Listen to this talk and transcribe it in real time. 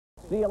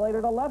See you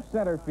later to left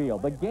center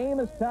field. The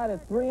game is tied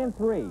at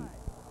 3-3.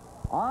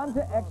 On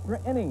to extra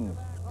innings.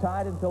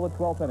 Tied until the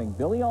 12th inning.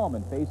 Billy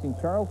Almon facing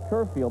Charles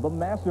Kerfield, the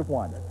massive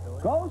one.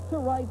 Goes to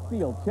right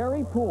field.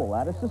 Terry Poole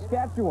out of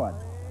Saskatchewan.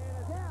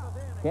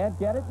 Can't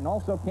get it and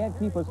also can't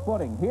keep his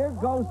footing. Here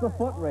goes the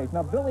foot race.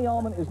 Now, Billy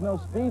Almon is no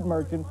speed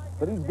merchant,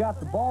 but he's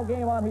got the ball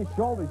game on his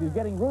shoulders. He's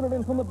getting rooted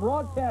in from the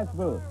broadcast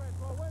booth.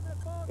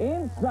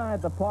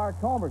 Inside the park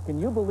homer. Can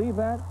you believe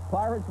that?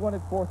 Pirates won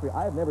it 4-3.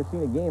 I've never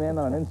seen a game end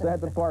on an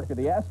inside the parker.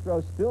 The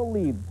Astros still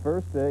lead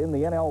first in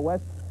the NL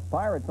West.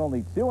 Pirates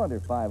only 2 under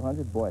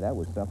 500. Boy, that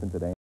was something today.